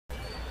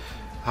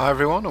Hi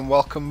everyone and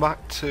welcome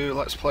back to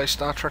Let's Play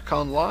Star Trek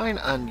Online,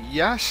 and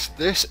yes,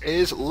 this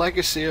is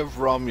Legacy of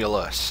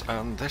Romulus,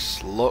 and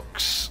this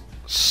looks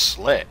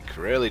slick,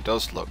 really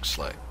does look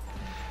slick.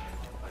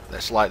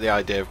 It's like the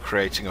idea of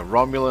creating a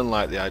Romulan,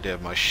 like the idea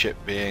of my ship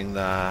being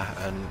there,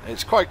 and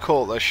it's quite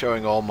cool they're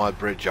showing all my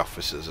bridge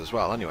officers as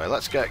well. Anyway,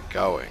 let's get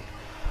going.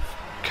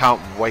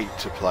 Can't wait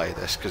to play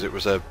this because it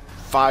was a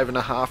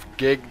 5.5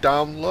 gig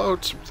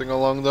download, something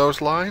along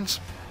those lines.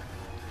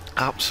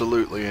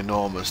 Absolutely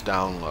enormous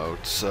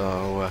download,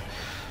 so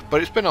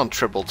but it's been on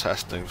triple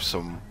testing for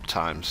some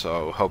time,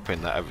 so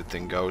hoping that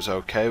everything goes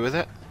okay with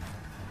it.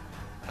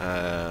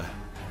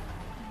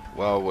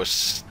 Well, we're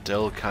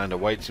still kind of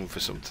waiting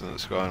for something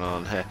that's going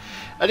on here.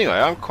 Anyway,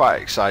 I'm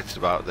quite excited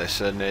about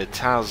this, and it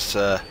has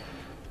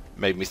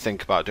made me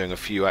think about doing a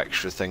few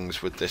extra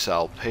things with this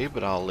LP,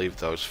 but I'll leave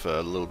those for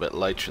a little bit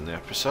later in the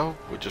episode.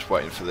 We're just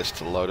waiting for this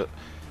to load up.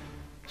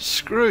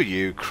 Screw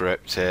you,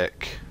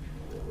 Cryptic.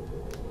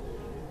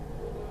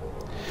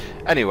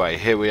 Anyway,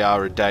 here we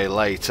are a day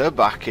later,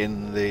 back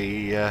in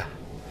the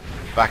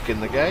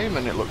game,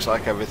 and it looks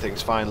like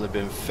everything's finally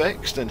been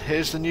fixed. And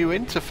here's the new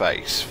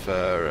interface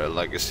for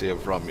Legacy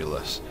of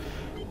Romulus.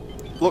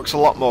 Looks a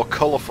lot more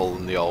colourful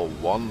than the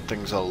old one.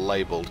 Things are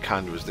labelled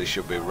kind of as they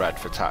should be, red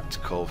for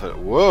tactical.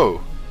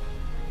 Whoa!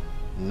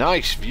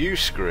 Nice view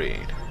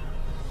screen.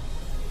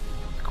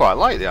 I quite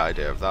like the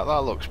idea of that.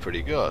 That looks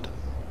pretty good.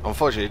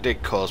 Unfortunately, it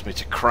did cause me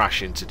to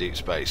crash into Deep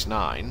Space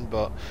Nine,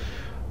 but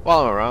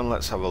while I'm around,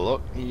 let's have a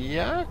look.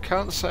 Yeah,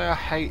 can't say I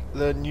hate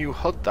the new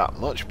HUD that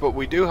much, but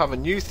we do have a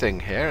new thing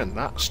here, and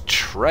that's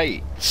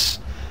traits.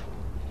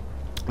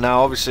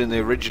 Now, obviously in the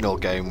original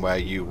game where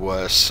you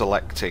were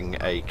selecting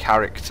a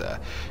character,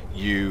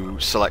 you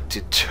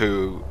selected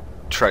two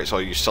traits,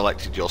 or you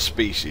selected your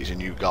species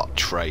and you got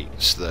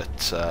traits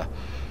that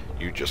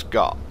you just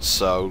got.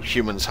 So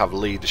humans have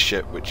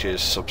leadership, which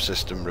is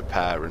subsystem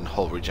repair and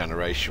hull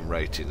regeneration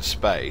rate in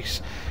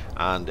space,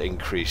 and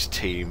increased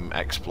team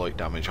exploit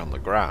damage on the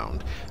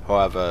ground.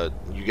 However,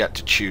 you get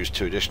to choose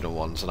two additional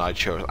ones, and I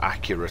chose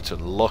accurate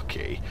and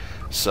lucky,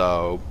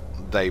 so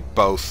they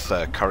both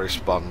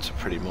correspond to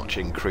pretty much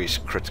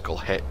increased critical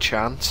hit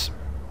chance,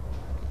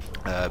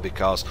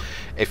 because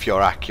if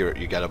you're accurate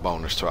you get a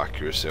bonus to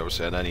accuracy,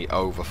 obviously, and any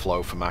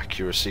overflow from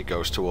accuracy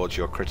goes towards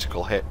your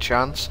critical hit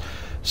chance.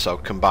 So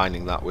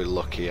combining that with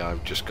lucky,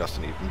 I've just got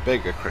an even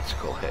bigger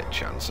critical hit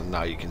chance, and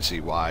now you can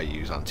see why I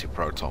use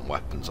anti-proton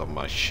weapons on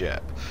my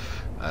ship.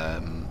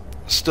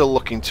 Still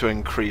looking to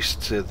increase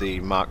to the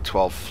Mark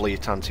 12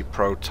 fleet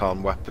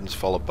anti-proton weapons,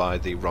 followed by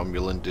the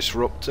Romulan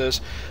disruptors,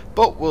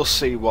 but we'll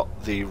see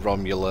what the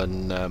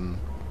Romulan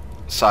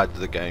side of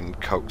the game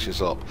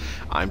coaches up.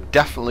 I'm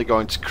definitely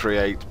going to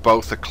create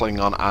both a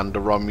Klingon and a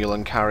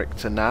Romulan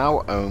character now,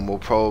 and we'll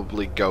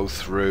probably go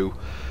through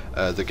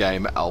the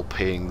game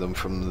LPing them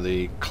from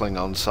the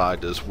Klingon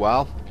side as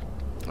well,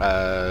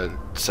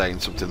 saying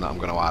something that I'm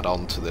going to add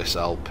on to this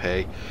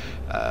LP.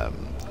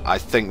 I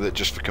think that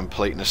just for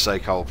completeness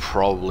sake I'll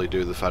probably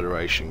do the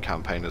Federation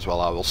campaign as well.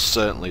 I will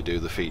certainly do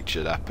the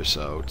featured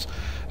episodes,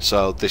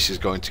 so this is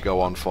going to go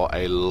on for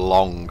a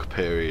long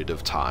period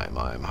of time,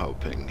 I am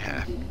hoping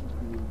here.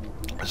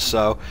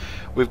 So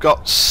we've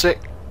got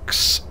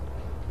 6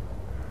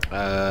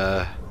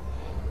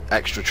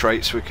 extra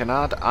traits we can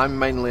add. I'm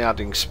mainly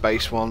adding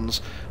space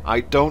ones. I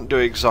don't do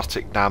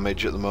exotic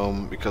damage at the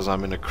moment because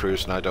I'm in a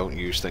cruise and I don't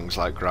use things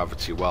like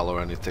gravity well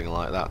or anything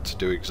like that to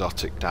do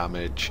exotic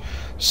damage,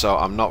 so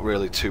I'm not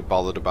really too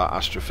bothered about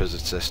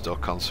astrophysicist or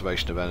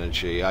conservation of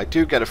energy. I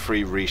do get a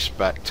free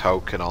respec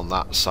token on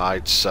that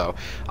side, so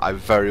I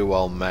very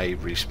well may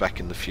respec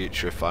in the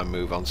future if I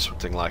move on to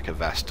something like a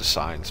Vesta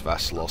science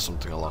vessel or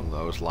something along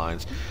those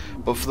lines.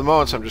 But for the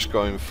moment I'm just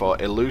going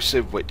for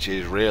elusive, which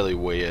is really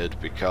weird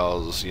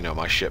because, you know,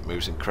 my ship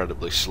moves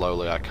incredibly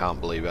slowly. I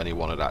can't believe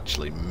anyone would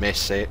actually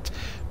miss it,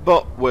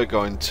 but we're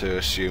going to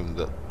assume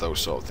that those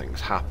sort of things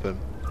happen.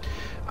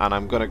 And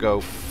I'm going to go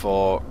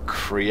for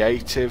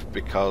creative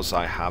because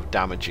I have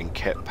damaging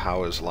kit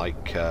powers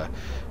like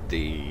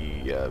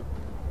the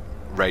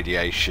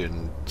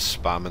radiation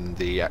spam and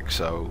the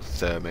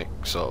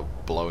exothermic sort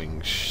of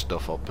blowing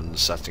stuff up and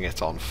setting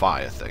it on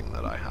fire thing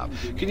that I have.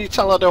 Can you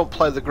tell I don't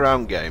play the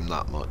ground game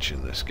that much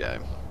in this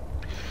game?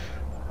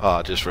 Oh,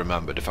 I just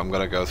remembered, if I'm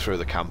going to go through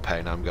the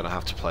campaign I'm going to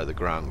have to play the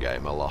ground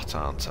game a lot,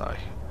 aren't I?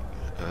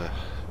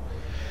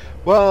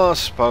 Well, I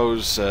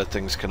suppose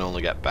things can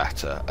only get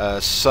better.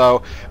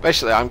 So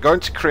basically I'm going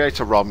to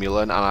create a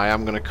Romulan, and I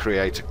am going to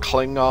create a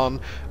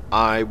Klingon.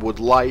 I would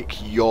like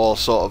your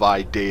sort of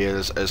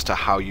ideas as to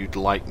how you'd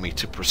like me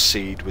to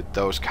proceed with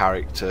those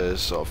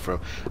characters, or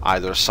from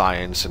either a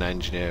science, an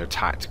engineer,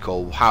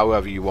 tactical,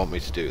 however you want me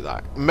to do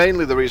that.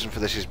 Mainly the reason for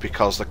this is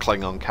because the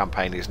Klingon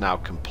campaign is now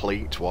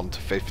complete, 1 to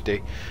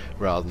 50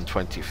 rather than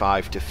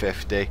 25 to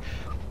 50.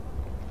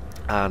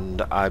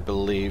 And I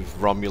believe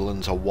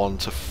Romulans are 1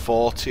 to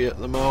 40 at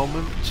the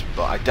moment,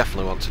 but I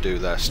definitely want to do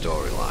their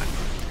storyline.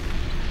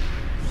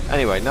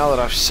 Anyway, now that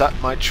I've set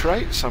my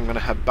traits, I'm going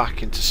to head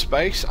back into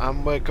space,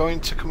 and we're going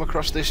to come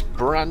across this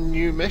brand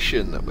new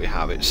mission that we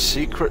have. It's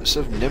Secrets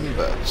of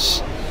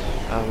Nimbus.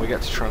 and we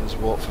get to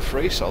transport for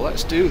free, so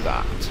let's do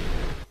that.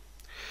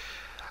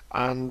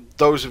 And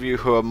those of you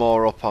who are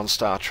more up on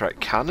Star Trek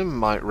canon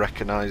might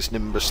recognise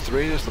Nimbus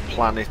 3 as the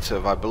planet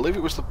of, I believe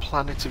it was the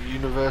planet of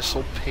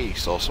universal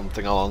peace or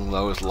something along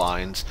those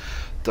lines,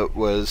 that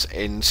was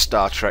in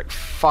Star Trek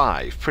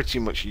 5, pretty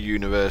much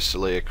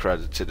universally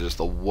accredited as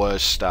the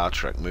worst Star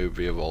Trek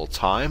movie of all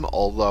time,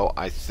 although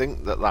I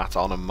think that that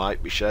honour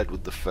might be shared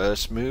with the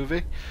first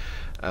movie.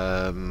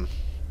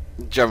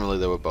 Generally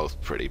they were both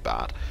pretty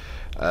bad,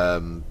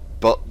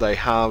 but they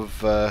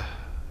have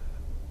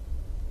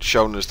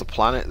shown us the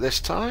planet this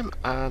time,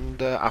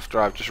 and after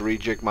I've just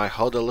rejigged my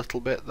HUD a little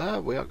bit there,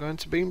 we are going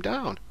to beam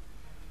down.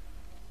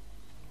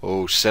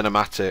 Oh,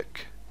 cinematic.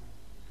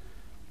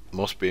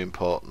 Must be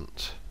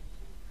important.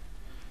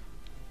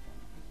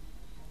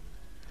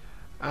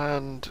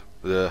 And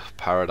the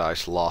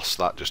Paradise Lost,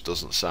 that just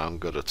doesn't sound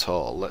good at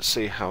all. Let's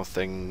see how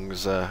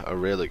things are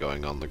really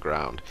going on the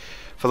ground.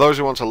 For those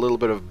who want a little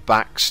bit of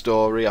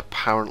backstory,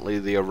 apparently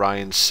the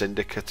Orion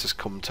Syndicate has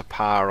come to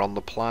power on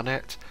the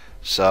planet,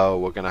 so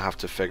we're going to have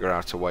to figure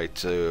out a way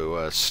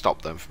to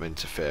stop them from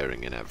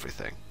interfering in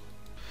everything.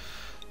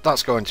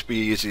 That's going to be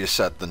easier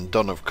said than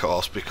done, of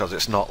course, because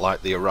it's not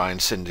like the Orion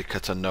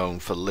Syndicate are known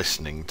for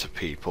listening to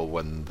people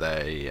when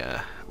they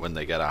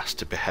get asked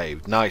to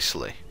behave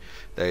nicely.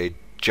 They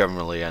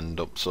generally end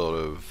up sort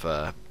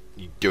of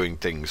doing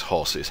things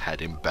horse's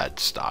head in bed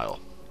style.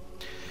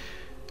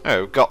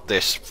 Oh, we've got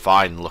this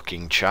fine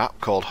looking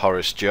chap called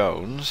Horace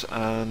Jones,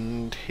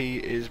 and he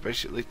is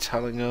basically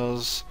telling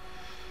us,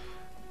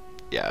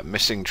 yeah,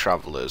 missing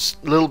travellers.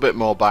 A little bit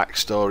more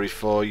backstory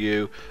for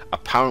you.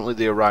 Apparently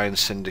the Orion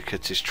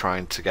Syndicate is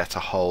trying to get a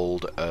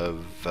hold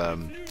of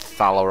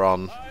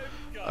Thalaron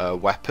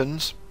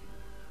weapons,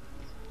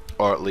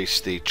 or at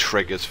least the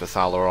triggers for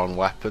Thalaron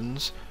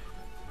weapons.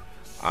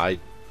 I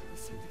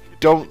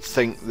don't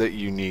think that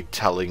you need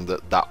telling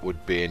that that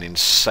would be an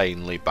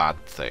insanely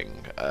bad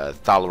thing.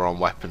 Thalaron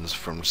weapons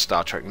from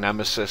Star Trek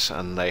Nemesis,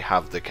 and they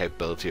have the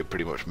capability of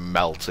pretty much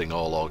melting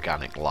all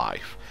organic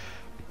life.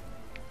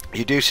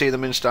 You do see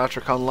them in Star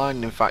Trek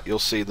Online. In fact, you'll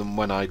see them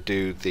when I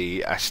do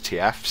the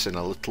STFs in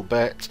a little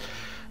bit.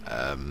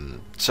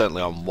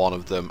 Certainly on one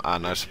of them,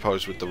 and I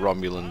suppose with the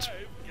Romulans...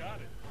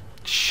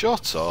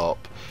 Shut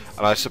up!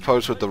 And I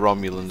suppose with the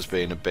Romulans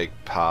being a big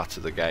part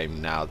of the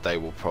game now, they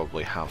will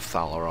probably have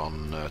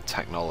Thalaron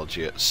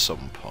technology at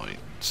some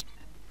point.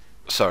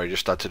 Sorry,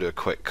 just had to do a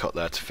quick cut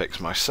there to fix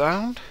my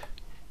sound.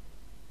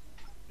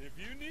 If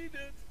you need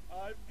it,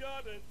 I've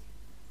got it.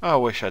 I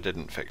wish I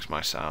didn't fix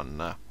my sound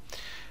now.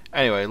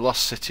 Anyway,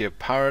 Lost City of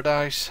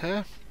Paradise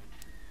here.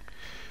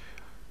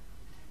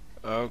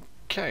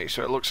 Okay,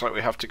 so it looks like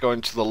we have to go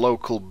into the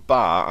local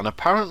bar, and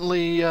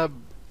apparently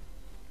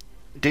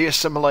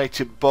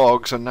de-assimilated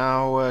Borgs are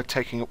now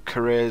taking up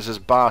careers as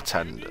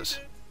bartenders.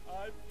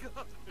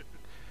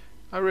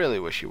 I really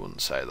wish you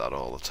wouldn't say that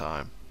all the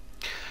time.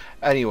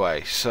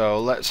 Anyway, so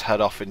let's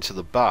head off into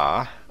the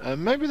bar.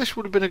 Maybe this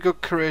would have been a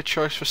good career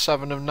choice for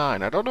 7 of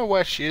 9. I don't know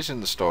where she is in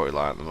the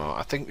storyline at the moment.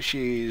 I think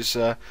she's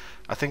at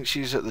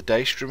the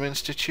Daystrom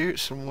Institute,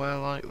 somewhere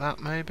like that,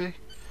 maybe.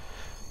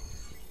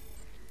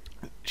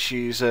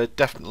 She's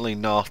definitely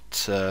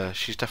not.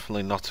 She's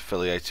definitely not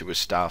affiliated with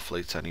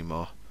Starfleet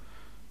anymore.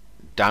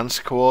 Dance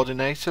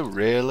coordinator,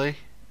 really?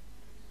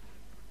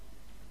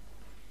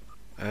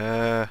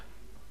 Wow,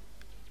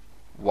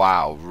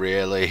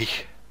 really?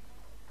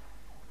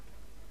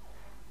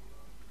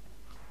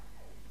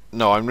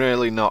 No, I'm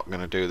really not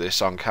going to do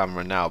this on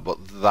camera now,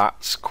 but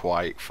that's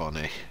quite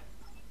funny.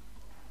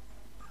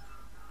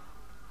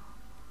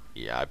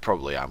 Yeah, I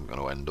probably am going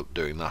to end up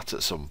doing that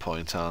at some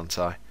point, aren't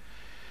I?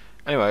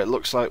 Anyway, it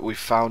looks like we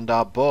found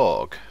our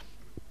Borg.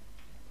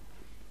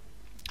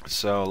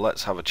 So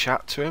let's have a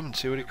chat to him and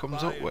see what he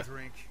comes up with.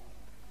 We'll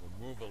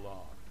move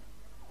along.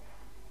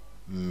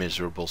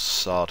 Miserable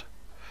sod.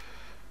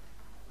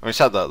 Having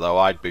said that though,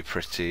 I'd be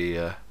pretty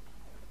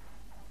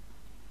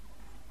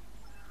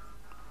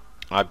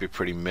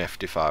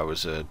miffed if I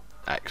was an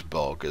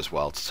ex-Borg as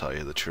well, to tell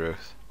you the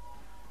truth.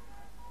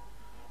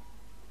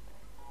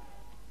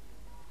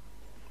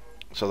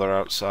 So they're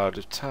outside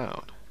of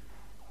town.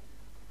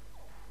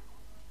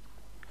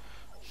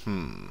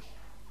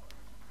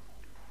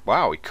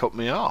 Wow, he cut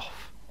me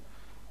off.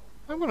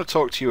 I'm going to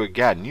talk to you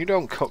again. You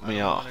don't cut me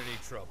off. Any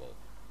trouble.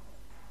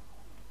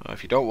 Well,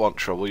 if you don't want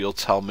trouble, you'll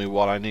tell me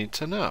what I need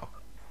to know.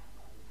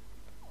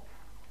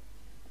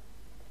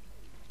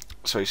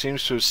 So he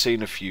seems to have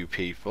seen a few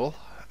people,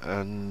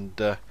 and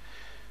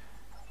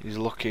he's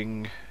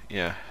looking,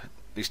 yeah,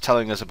 he's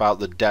telling us about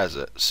the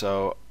desert,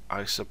 so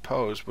I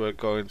suppose we're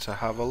going to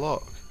have a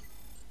look.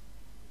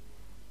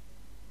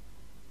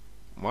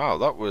 Wow,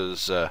 that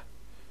was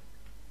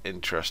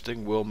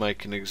interesting. We'll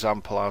make an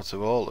example out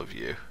of all of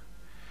you.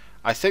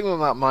 I think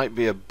that might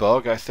be a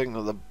bug. I think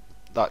that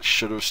that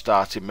should have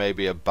started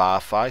maybe a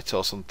bar fight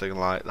or something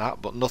like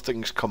that, but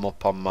nothing's come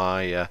up on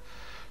my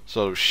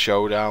sort of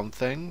showdown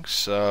thing,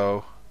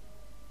 so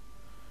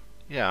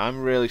yeah,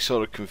 I'm really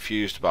sort of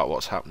confused about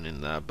what's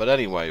happening there. But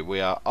anyway,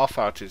 we are off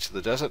out into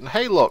the desert, and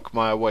hey look,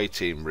 my away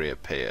team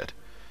reappeared.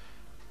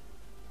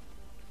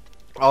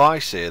 Oh, I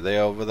see. Are they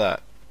over there?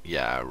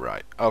 Yeah,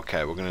 right.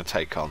 Okay, we're going to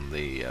take on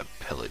the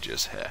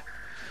pillagers here.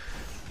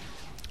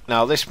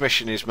 Now, this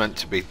mission is meant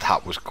to be...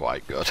 That was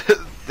quite good.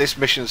 This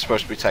mission is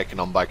supposed to be taken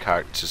on by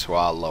characters who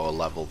are lower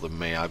level than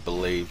me, I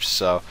believe,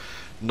 so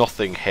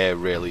nothing here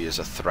really is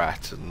a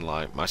threat, and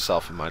like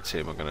myself and my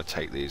team are going to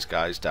take these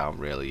guys down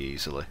really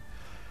easily.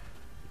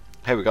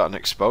 Hey, we got an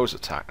expose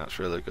attack. That's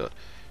really good.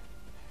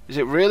 Is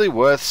it really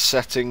worth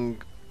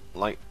setting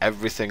like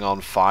everything on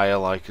fire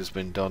like has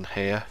been done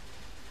here?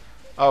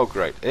 Oh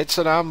great, it's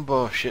an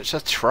ambush, it's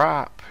a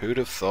trap. Who'd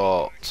have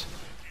thought?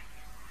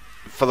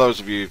 For those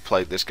of you who've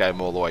played this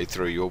game all the way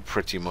through, you'll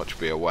pretty much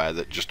be aware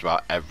that just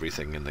about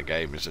everything in the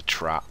game is a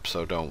trap,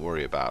 so don't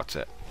worry about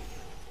it.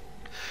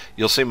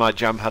 You'll see my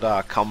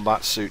Jem'Hadar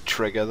combat suit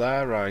trigger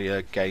there.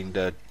 I gained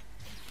a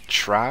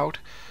shroud.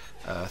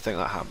 I think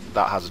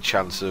that has a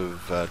chance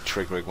of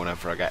triggering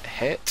whenever I get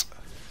hit.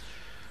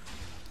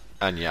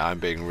 And yeah, I'm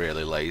being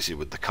really lazy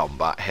with the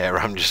combat here.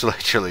 I'm just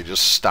literally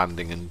just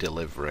standing and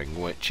delivering,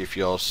 which if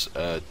you're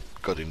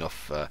good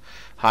enough,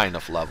 high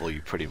enough level,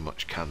 you pretty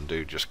much can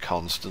do just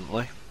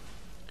constantly.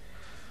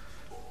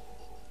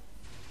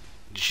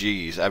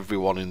 Jeez,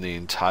 everyone in the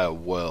entire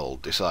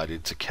world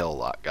decided to kill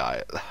that guy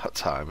at that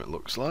time, it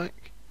looks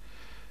like.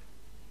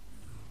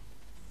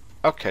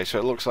 Okay, so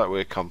it looks like we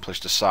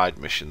accomplished a side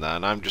mission there,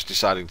 and I'm just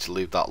deciding to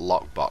leave that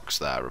lockbox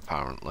there,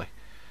 apparently.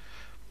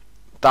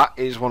 That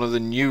is one of the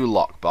new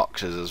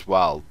lockboxes as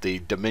well. The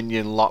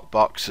Dominion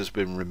lockbox has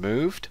been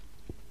removed.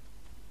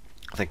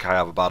 I think I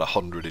have about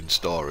 100 in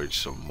storage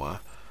somewhere.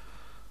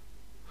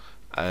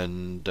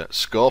 And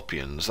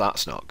Scorpions,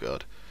 that's not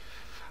good.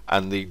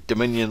 And the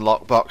Dominion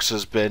lockbox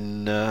has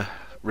been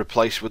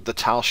replaced with the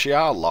Tal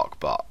Shiar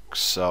lockbox.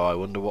 So I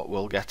wonder what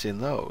we'll get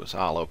in those.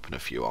 I'll open a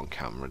few on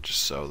camera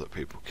just so that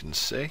people can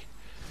see.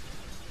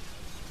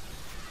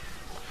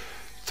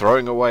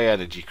 Throwing away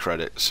energy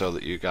credits so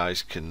that you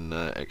guys can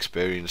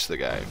experience the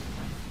game.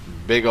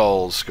 Big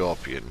old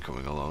Scorpion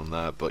coming along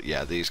there. But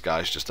yeah, these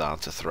guys just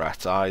aren't a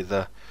threat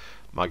either.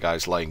 My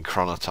guy's laying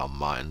chronoton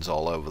mines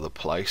all over the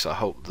place. I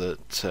hope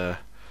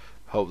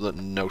that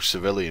no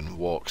civilian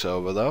walks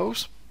over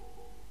those.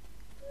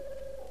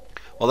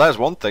 Well, there's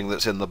one thing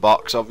that's in the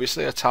box.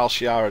 Obviously, a Tal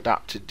Shiar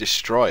adapted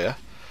destroyer.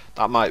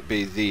 That might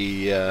be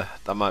the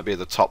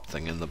top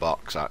thing in the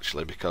box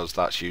actually, because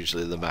that's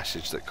usually the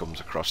message that comes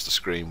across the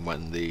screen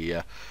when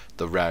the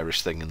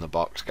rarest thing in the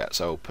box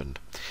gets opened.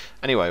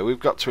 Anyway, we've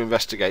got to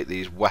investigate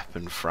these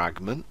weapon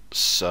fragments.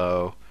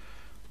 So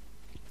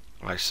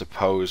I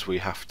suppose we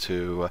have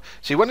to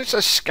see when it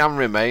says scan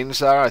remains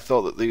there. I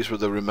thought that these were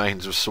the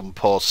remains of some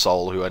poor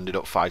soul who ended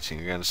up fighting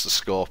against the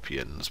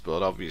Scorpions,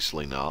 but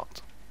obviously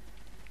not.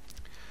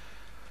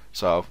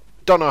 So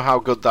don't know how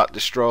good that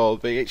destroyer will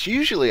be. It's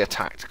usually a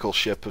tactical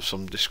ship of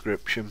some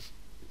description.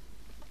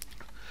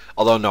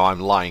 Although no, I'm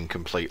lying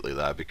completely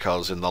there,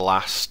 because in the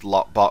last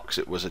lockbox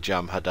it was a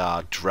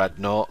Jem'Hadar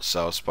dreadnought,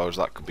 so I suppose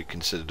that could be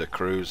considered a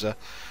cruiser.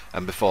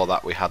 And before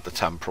that we had the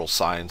temporal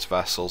science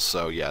vessels,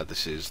 so yeah,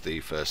 this is the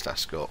first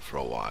escort for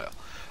a while.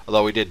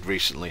 Although we did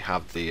recently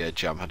have the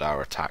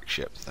Jem'Hadar attack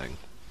ship thing,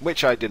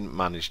 which I didn't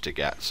manage to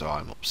get, so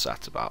I'm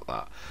upset about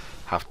that.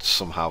 Have to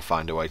somehow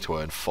find a way to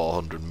earn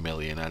 400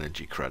 million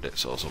energy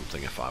credits or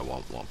something if I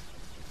want one.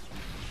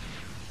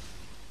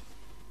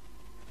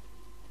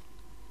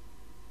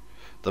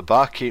 The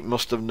barkeep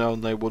must have known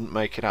they wouldn't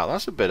make it out.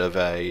 That's a bit of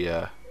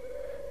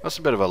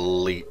a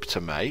leap to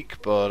make,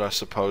 but I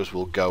suppose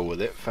we'll go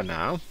with it for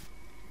now.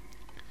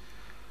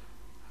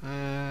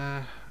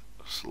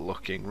 Just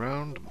looking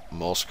round.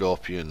 More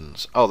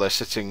Scorpions. Oh,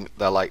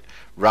 they're like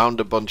round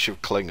a bunch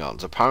of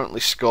Klingons. Apparently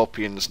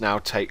Scorpions now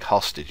take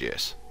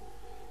hostages.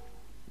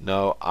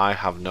 No, I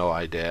have no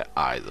idea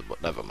either,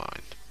 but never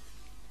mind.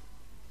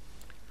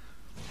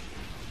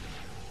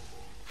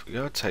 If we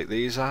go take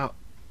these out.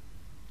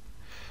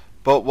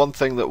 But one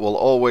thing that will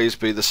always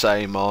be the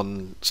same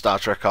on Star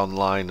Trek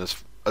Online,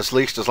 at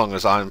least as long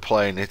as I'm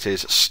playing it,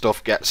 is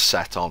stuff gets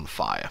set on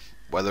fire.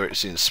 Whether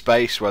it's in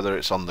space, whether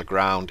it's on the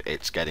ground,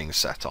 it's getting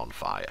set on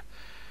fire.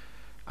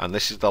 And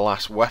this is the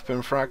last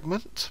weapon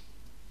fragment.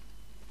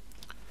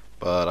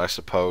 But I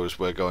suppose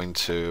we're going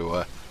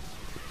to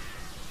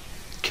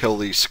kill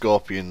these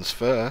Scorpions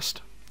first.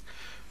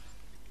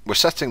 We're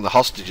setting the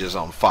hostages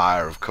on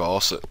fire, of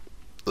course, at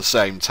the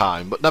same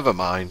time, but never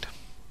mind.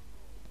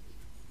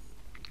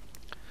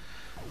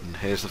 And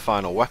here's the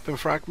final weapon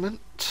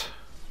fragment.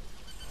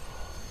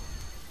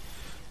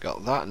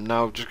 Got that, and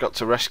now I've just got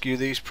to rescue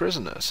these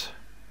prisoners.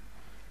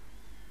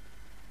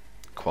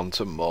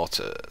 Quantum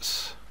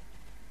mortars.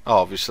 Oh,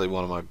 obviously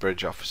one of my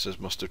bridge officers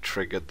must have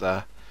triggered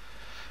there.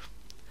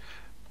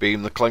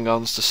 Beam the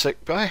Klingons to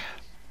sickbay.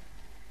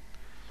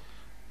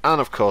 And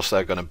of course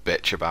they're going to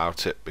bitch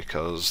about it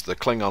because the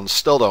Klingons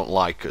still don't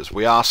like us.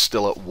 We are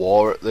still at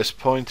war at this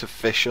point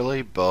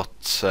officially,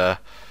 but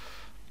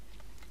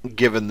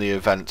given the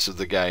events of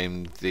the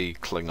game, the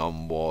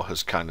Klingon war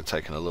has kind of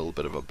taken a little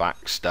bit of a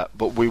back step.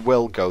 But we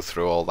will go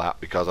through all that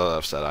because, as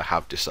I've said, I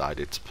have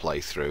decided to play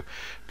through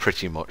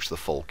pretty much the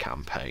full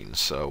campaign.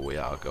 So we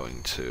are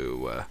going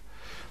to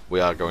we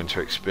are going to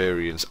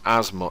experience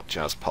as much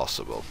as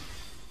possible.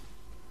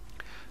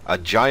 A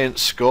giant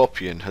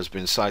scorpion has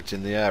been sighted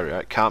in the area.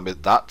 It can't be.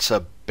 That's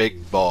a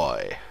big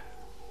boy.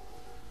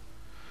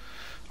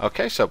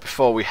 Okay, so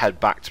before we head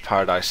back to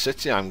Paradise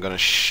City, I'm going to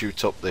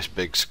shoot up this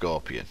big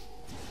scorpion.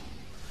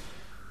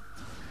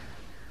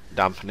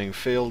 Dampening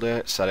field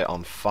it, set it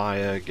on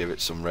fire, give it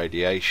some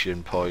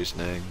radiation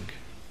poisoning.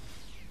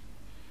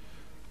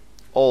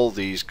 All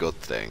these good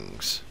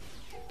things.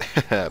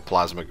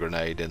 Plasma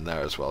grenade in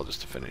there as well,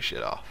 just to finish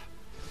it off.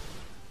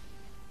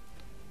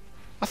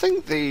 I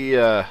think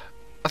the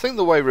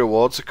way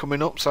rewards are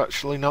coming up is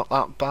actually not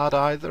that bad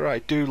either. I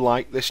do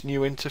like this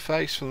new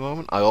interface for the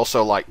moment. I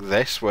also like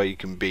this, where you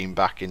can beam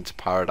back into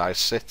Paradise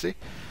City.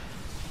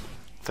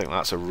 I think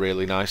that's a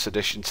really nice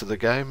addition to the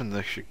game, and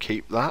they should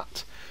keep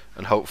that.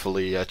 And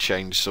hopefully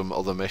change some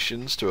other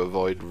missions to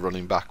avoid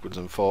running backwards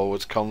and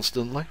forwards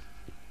constantly.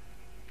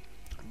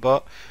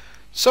 But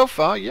so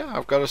far, yeah,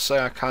 I've got to say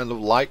I kind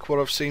of like what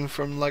I've seen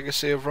from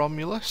Legacy of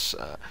Romulus.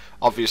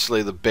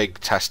 Obviously the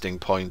big testing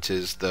point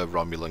is the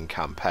Romulan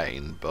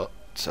campaign, but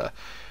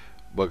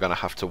we're going to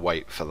have to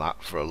wait for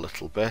that for a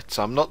little bit.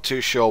 I'm not too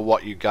sure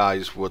what you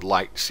guys would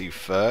like to see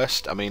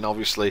first. I mean,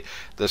 obviously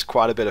there's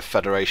quite a bit of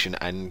Federation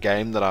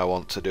endgame that I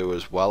want to do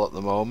as well at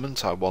the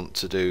moment. I want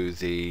to do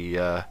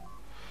the...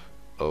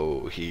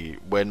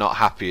 we're not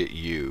happy at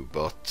you,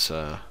 but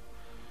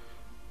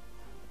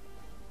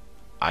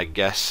I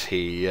guess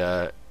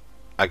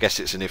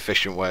it's an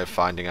efficient way of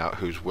finding out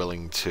who's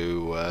willing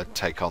to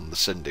take on the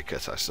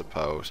Syndicate, I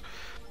suppose.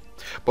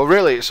 But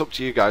really, it's up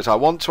to you guys. I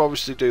want to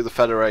obviously do the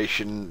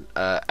Federation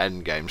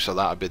endgame, so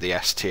that would be the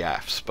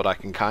STFs, but I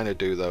can kind of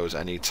do those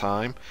any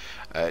time.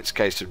 It's a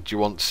case of, do you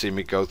want to see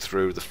me go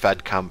through the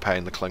Fed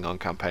campaign, the Klingon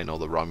campaign, or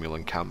the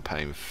Romulan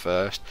campaign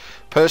first?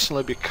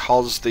 Personally,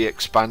 because the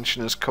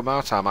expansion has come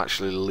out, I'm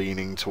actually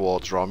leaning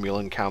towards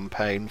Romulan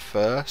campaign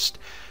first.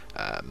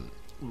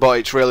 But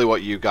it's really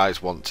what you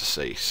guys want to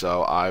see,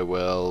 so I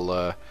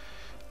will...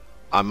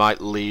 I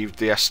might leave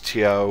the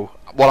STO.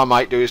 What I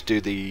might do is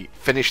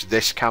finish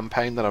this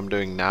campaign that I'm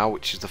doing now,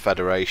 which is the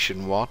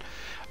Federation one,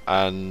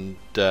 and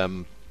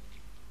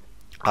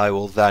I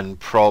will then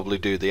probably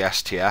do the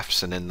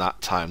STFs, and in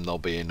that time there'll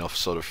be enough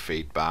sort of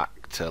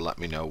feedback to let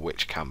me know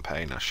which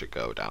campaign I should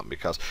go down,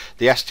 because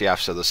the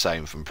STFs are the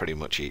same from pretty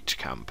much each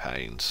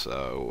campaign,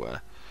 so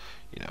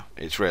you know,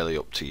 it's really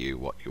up to you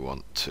what you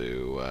want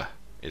to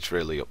it's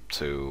really up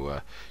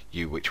to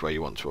you which way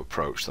you want to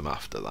approach them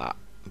after that.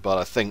 But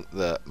I think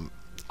that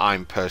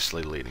I'm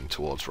personally leaning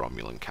towards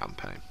Romulan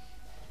campaign.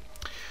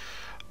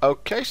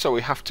 Okay, so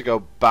we have to go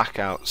back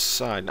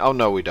outside. Oh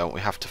no, we don't.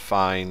 We have to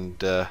find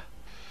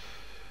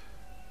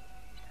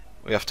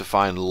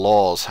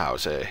Law's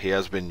house here. He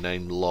has been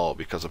named Law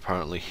because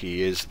apparently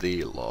he is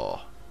the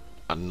Law,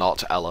 and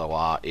not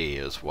Lore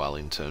as well,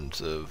 in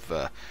terms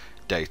of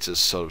Data's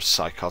sort of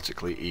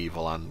psychotically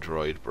evil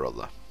android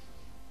brother.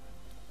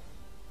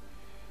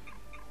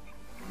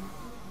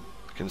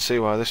 I can see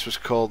why this was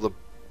called the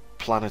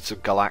Planet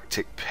of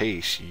Galactic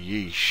Peace.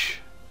 Yeesh.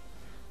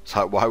 It's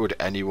like, why would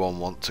anyone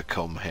want to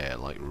come here?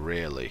 Like,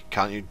 really?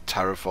 Can't you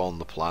terraform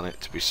the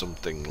planet to be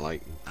something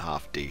like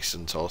half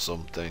decent or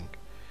something?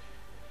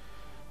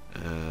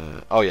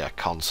 Oh yeah,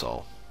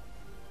 console.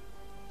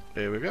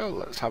 Here we go.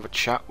 Let's have a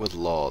chat with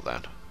Law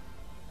then.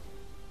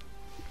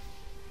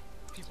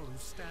 People who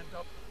stand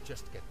up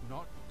just get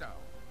knocked down.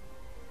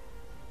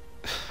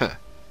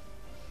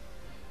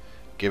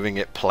 Giving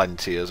it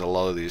plenty, as a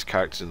lot of these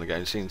characters in the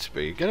game seem to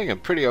be. Getting a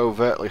pretty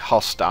overtly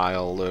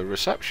hostile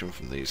reception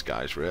from these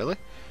guys, really.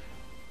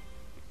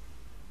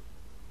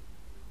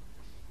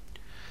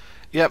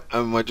 Yep,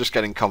 and we're just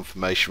getting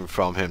confirmation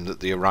from him that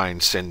the Orion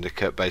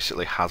Syndicate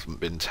basically hasn't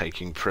been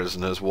taking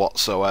prisoners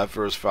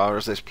whatsoever as far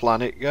as this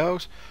planet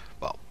goes.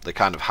 Well, they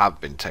kind of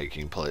have been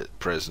taking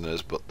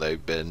prisoners, but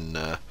they've been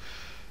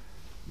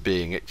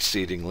being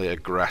exceedingly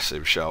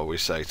aggressive, shall we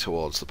say,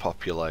 towards the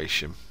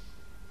population.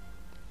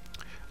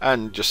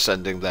 And just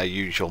sending their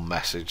usual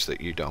message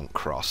that you don't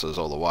cross us,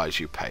 otherwise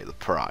you pay the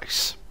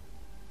price.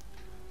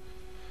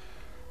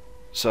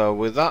 So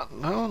with that,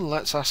 no,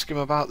 let's ask him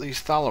about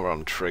these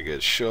Thalaron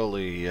triggers.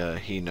 Surely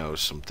he knows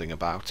something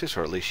about it,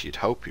 or at least you'd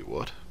hope he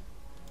would.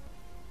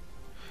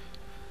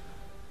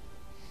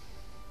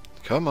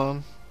 Come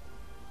on.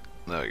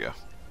 There we go.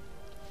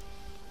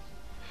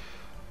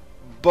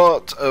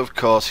 But of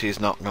course he's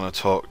not going to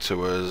talk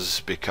to us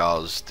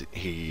because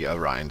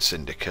Orion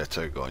Syndicate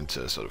are going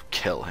to sort of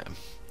kill him.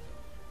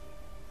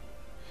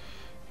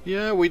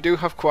 Yeah, we do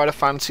have quite a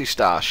fancy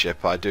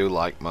starship. I do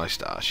like my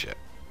starship.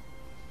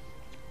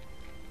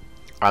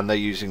 And they're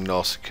using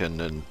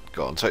Nausicaan and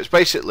Gorn. So it's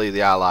basically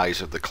the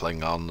allies of the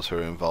Klingons who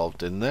are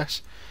involved in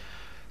this.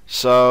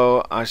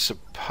 So I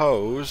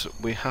suppose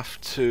we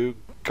have to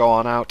go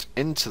on out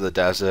into the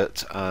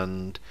desert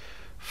and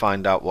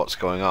find out what's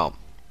going on.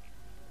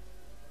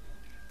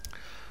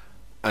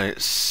 And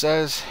it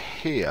says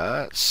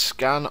here,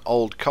 scan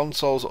old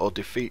consoles or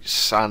defeat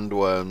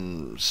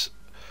sandworms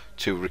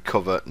to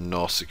recover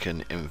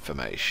Nausicaan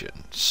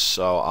information.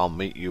 So I'll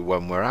meet you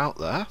when we're out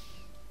there.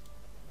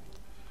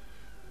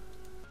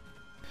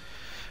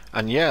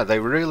 And yeah, they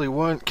really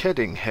weren't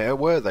kidding here,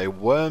 were they?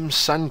 Worm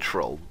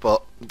Central,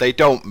 but they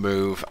don't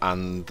move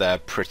and they're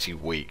pretty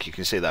weak. You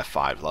can see they're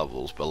 5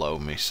 levels below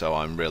me, so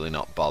I'm really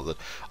not bothered.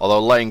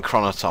 Although laying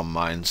Chronoton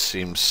mines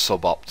seems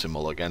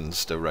suboptimal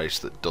against a race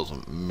that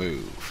doesn't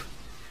move.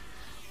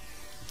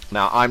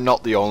 Now, I'm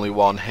not the only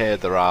one here.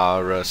 There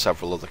are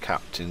several other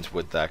captains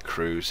with their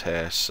crews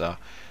here, so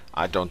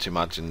I don't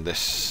imagine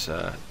this...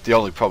 the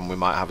only problem we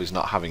might have is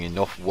not having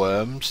enough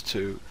worms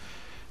to...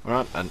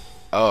 Right, and...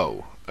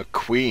 oh, a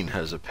queen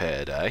has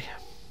appeared, eh?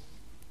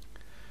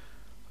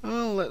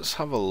 Well, let's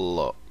have a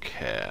look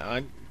here.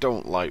 I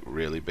don't like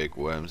really big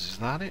worms. Is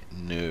that it?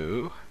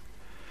 No.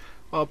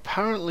 Well,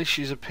 apparently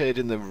she's appeared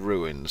in the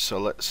ruins, so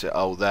let's see.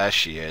 Oh, there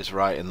she is,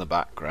 right in the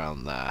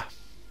background there.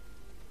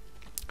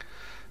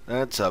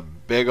 That's a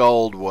big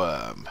old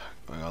worm.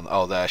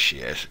 Oh, there she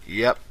is.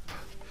 Yep.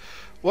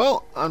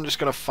 Well, I'm just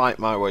going to fight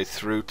my way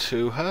through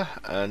to her,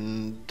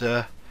 and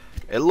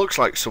it looks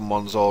like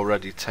someone's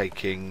already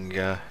taking.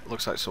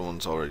 Looks like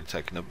someone's already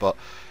taken her, but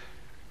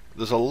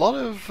there's a lot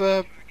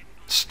of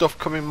stuff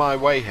coming my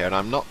way here, and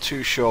I'm not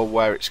too sure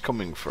where it's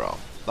coming from.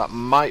 That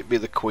might be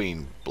the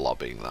queen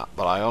blobbing that,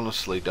 but I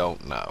honestly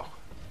don't know.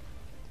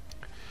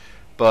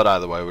 But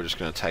either way, we're just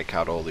going to take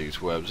out all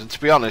these worms. And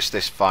to be honest,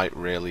 this fight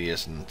really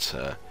isn't.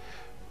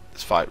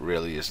 This fight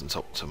really isn't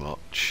up to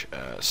much.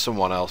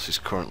 Someone else is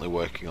currently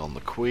working on the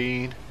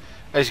queen.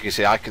 As you can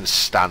see, I can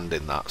stand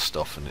in that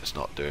stuff, and it's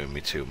not doing me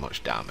too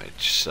much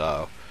damage.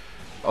 So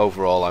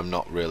overall, I'm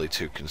not really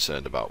too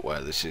concerned about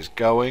where this is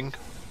going.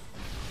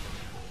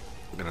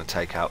 I'm going to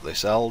take out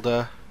this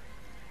elder.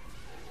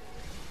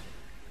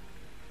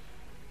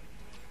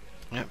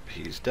 Yep,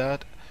 he's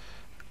dead.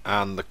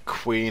 And the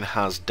queen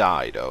has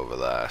died over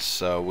there,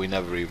 so we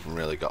never even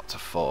really got to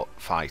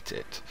fight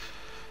it.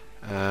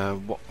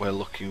 What we're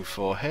looking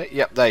for here,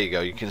 yep, there you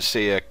go. You can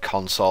see a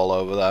console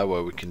over there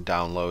where we can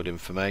download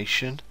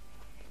information,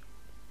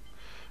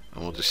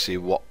 and we'll just see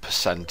what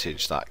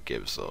percentage that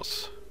gives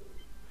us.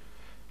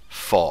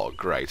 4,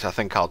 great. I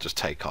think I'll just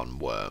take on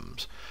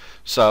worms.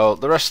 So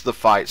the rest of the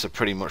fights are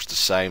pretty much the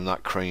same.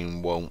 That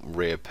queen won't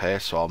reappear,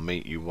 so I'll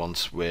meet you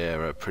once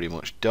we're pretty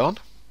much done.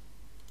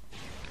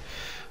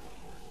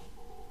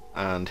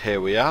 And here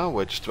we are,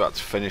 we're just about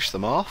to finish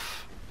them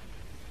off.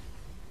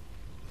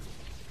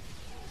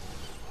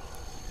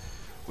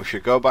 We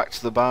should go back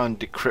to the bar and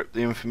decrypt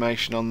the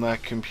information on their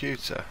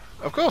computer.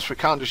 Of course, we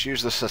can't just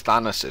use the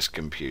Satanis's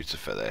computer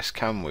for this,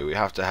 can we? We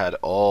have to head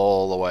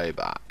all the way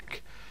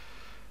back.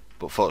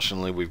 But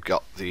fortunately, we've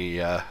got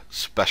the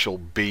special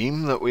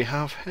beam that we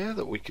have here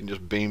that we can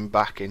just beam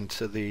back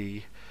into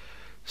the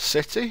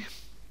city.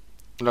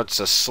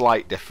 Notice a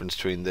slight difference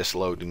between this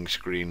loading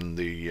screen and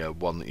the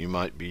one that you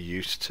might be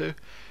used to.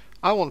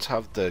 I want to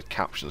have the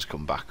captions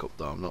come back up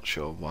though. I'm not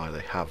sure why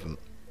they haven't.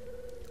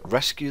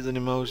 Rescue the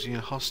Nemosian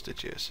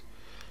hostages.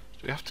 Do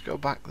we have to go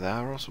back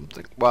there or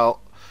something?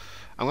 Well,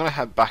 I'm going to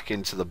head back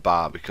into the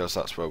bar because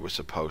that's where we're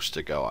supposed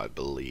to go, I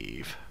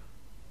believe.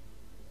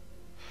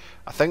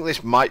 I think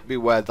this might be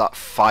where that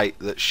fight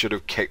that should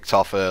have kicked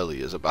off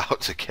earlier is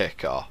about to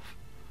kick off.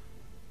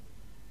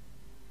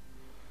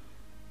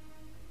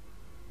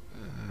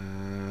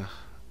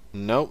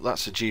 Nope,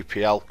 that's a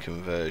GPL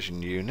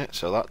conversion unit,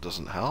 so that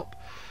doesn't help.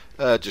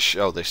 Just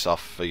show this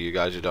off for you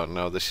guys who don't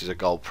know. This is a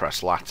gold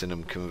press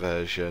latinum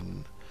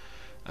conversion,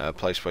 a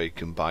place where you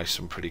can buy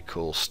some pretty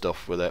cool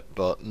stuff with it,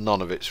 but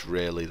none of it's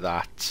really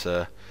that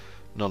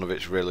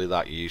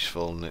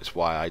useful, and it's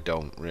why I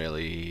don't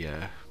really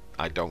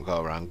I don't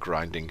go around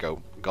grinding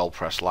gold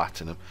press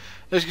latinum.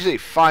 As you can see,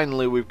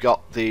 finally we've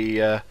got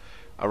the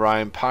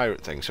Orion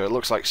pirate thing, so it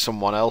looks like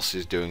someone else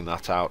is doing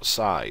that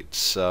outside.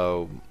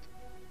 So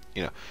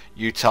you know,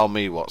 you tell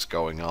me what's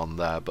going on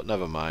there, but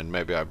never mind,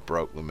 maybe I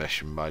broke the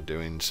mission by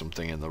doing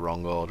something in the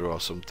wrong order or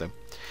something.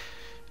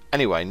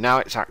 Anyway, now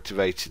it's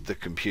activated the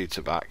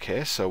computer back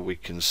here, so we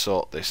can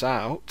sort this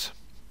out.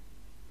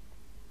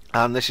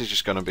 And this is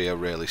just going to be a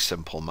really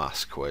simple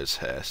maths quiz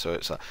here. So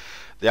it's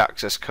the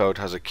access code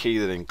has a key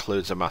that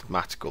includes a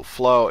mathematical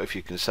flow. If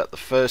you can set the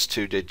first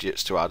 2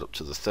 digits to add up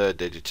to the 3rd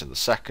digit and the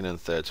 2nd and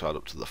 3rd to add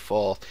up to the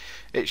 4th,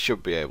 it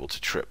should be able to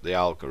trip the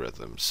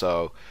algorithm.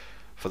 So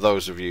for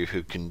those of you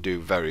who can do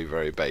very,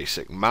 very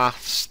basic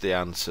maths, the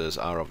answers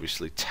are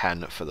obviously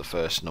 10 for the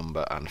first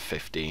number and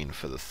 15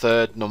 for the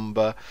 3rd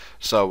number.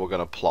 So we're going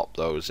to plop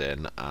those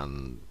in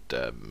and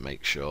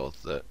make sure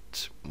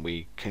that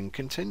we can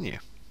continue.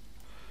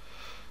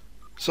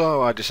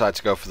 So I decided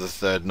to go for the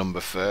 3rd number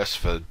first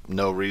for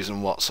no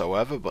reason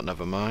whatsoever, but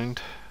never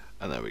mind.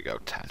 And there we go,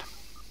 10.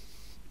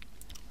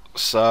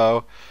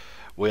 So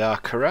we are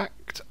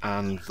correct,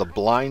 and the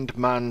blind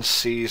man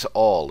sees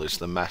all is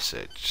the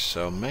message.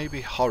 So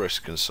maybe Horace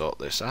can sort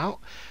this out.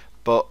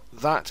 But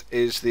that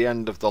is the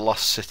end of the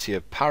Lost City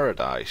of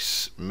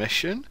Paradise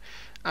mission,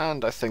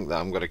 and I think that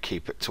I'm going to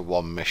keep it to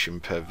 1 mission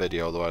per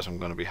video, otherwise I'm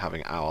going to be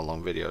having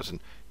hour-long videos. And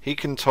he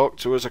can talk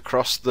to us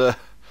across the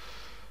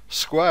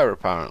square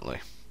apparently.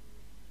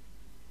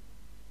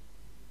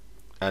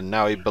 And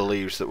now he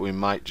believes that we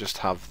might just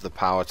have the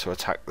power to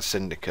attack the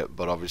Syndicate,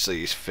 but obviously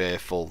he's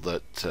fearful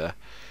that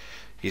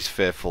he's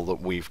fearful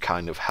that we've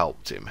kind of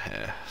helped him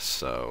here,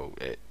 so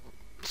it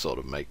sort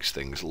of makes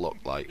things look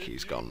like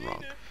he's gone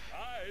wrong.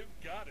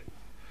 I've got it.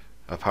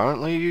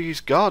 Apparently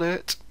he's got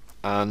it,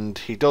 and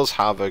he does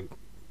have a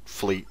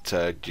fleet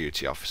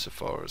duty officer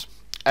for us.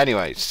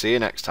 Anyway, see you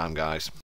next time, guys.